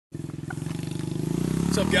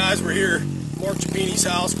What's up, guys? We're here at Mark Chapini's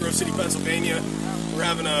house, Grove City, Pennsylvania. We're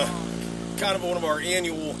having a kind of one of our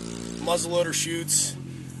annual muzzleloader shoots.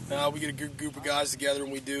 We get a good group of guys together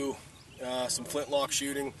and we do some flintlock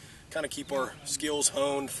shooting, kind of keep our skills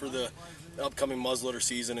honed for the upcoming muzzleloader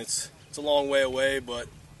season. It's a long way away, but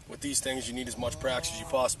with these things you need as much practice as you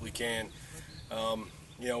possibly can.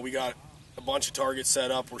 You know, we got a bunch of targets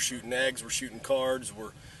set up. We're shooting eggs, we're shooting cards,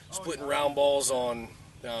 we're splitting round balls on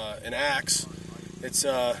an axe. It's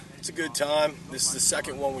a good time. This is the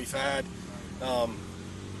second one we've had.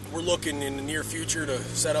 We're looking in the near future to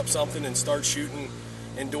set up something and start shooting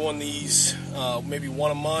and doing these maybe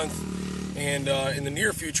one a month. And in the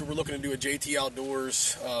near future, we're looking to do a JT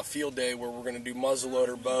Outdoors field day where we're going to do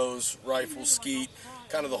muzzleloader, bows, rifles, skeet,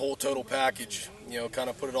 kind of the whole total package. You know,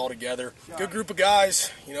 kind of put it all together. Good group of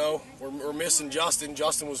guys. You know, we're missing Justin.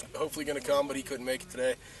 Justin was hopefully going to come, but he couldn't make it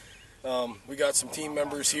today. We got some team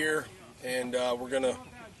members here, and we're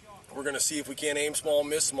gonna see if we can't aim small,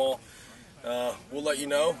 miss small. We'll let you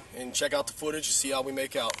know and check out the footage to see how we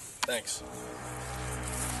make out. Thanks.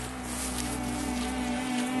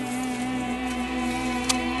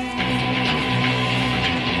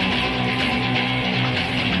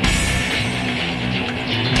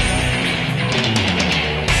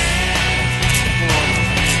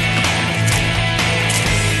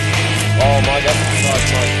 Oh my God,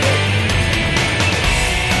 that's my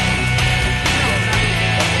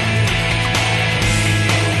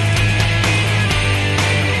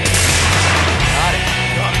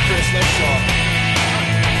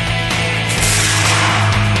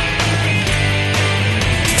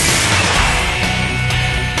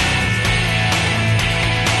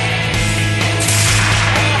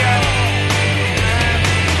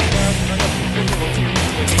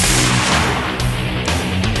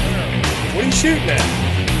What are you shooting at?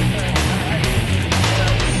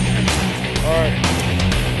 Alright.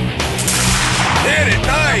 Hit it,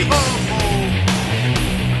 nice!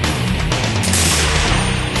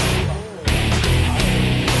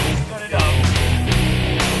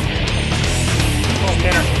 Come on,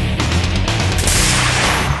 Kenner.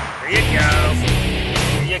 There you go.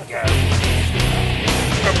 There you go.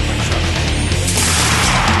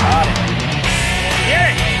 Got it. Get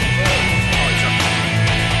it!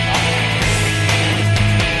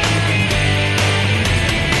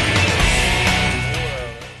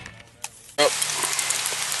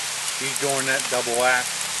 He's doing that double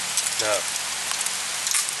axe. No.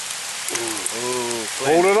 Ooh,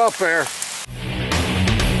 Hold it up there.